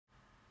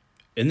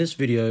In this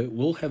video,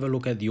 we'll have a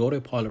look at the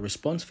Autopilot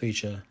Response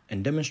feature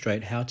and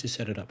demonstrate how to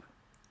set it up.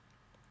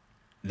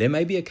 There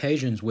may be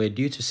occasions where,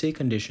 due to sea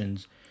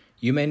conditions,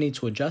 you may need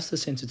to adjust the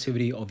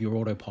sensitivity of your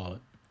autopilot.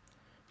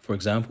 For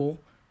example,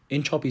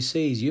 in choppy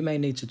seas, you may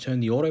need to turn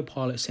the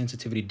autopilot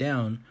sensitivity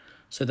down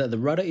so that the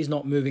rudder is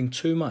not moving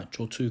too much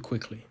or too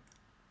quickly.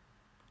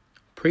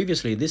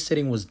 Previously, this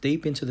setting was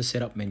deep into the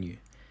setup menu.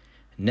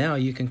 Now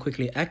you can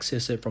quickly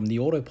access it from the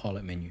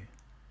autopilot menu.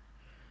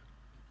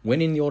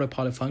 When in the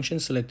autopilot function,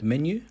 select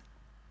menu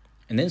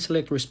and then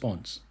select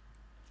response.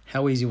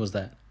 How easy was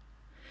that?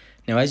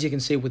 Now, as you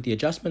can see with the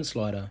adjustment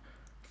slider,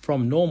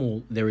 from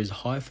normal there is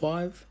high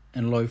 5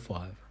 and low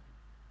 5.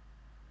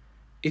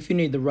 If you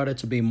need the rudder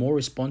to be more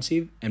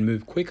responsive and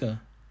move quicker,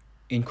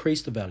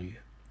 increase the value.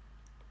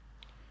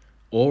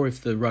 Or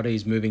if the rudder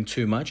is moving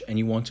too much and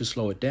you want to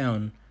slow it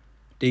down,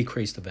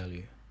 decrease the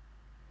value.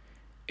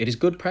 It is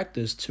good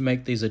practice to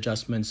make these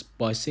adjustments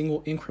by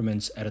single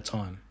increments at a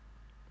time.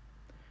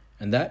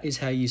 And that is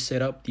how you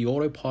set up the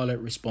Autopilot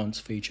Response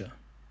feature.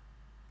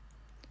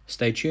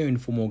 Stay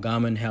tuned for more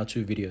Garmin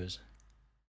how-to videos.